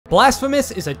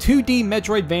Blasphemous is a 2D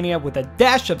Metroid-Vania with a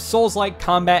dash of Souls-like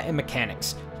combat and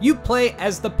mechanics. You play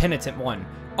as the Penitent One,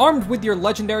 armed with your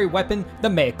legendary weapon, the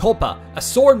Mea Culpa, a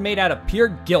sword made out of pure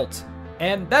guilt.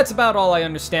 And that's about all I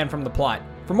understand from the plot.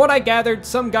 From what I gathered,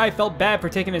 some guy felt bad for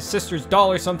taking his sister's doll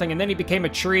or something and then he became a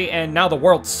tree and now the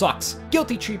world sucks.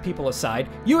 Guilty tree people aside,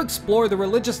 you explore the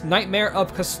religious nightmare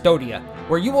of Custodia,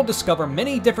 where you will discover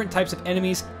many different types of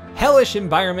enemies, hellish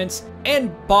environments,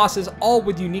 and bosses, all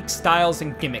with unique styles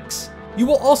and gimmicks. You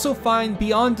will also find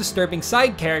beyond disturbing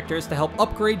side characters to help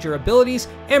upgrade your abilities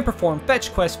and perform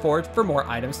fetch quests for more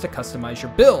items to customize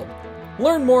your build.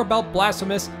 Learn more about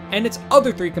Blasphemous and its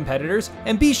other 3 competitors,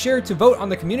 and be sure to vote on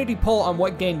the community poll on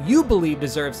what game you believe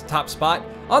deserves the top spot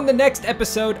on the next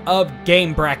episode of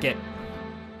Game Bracket.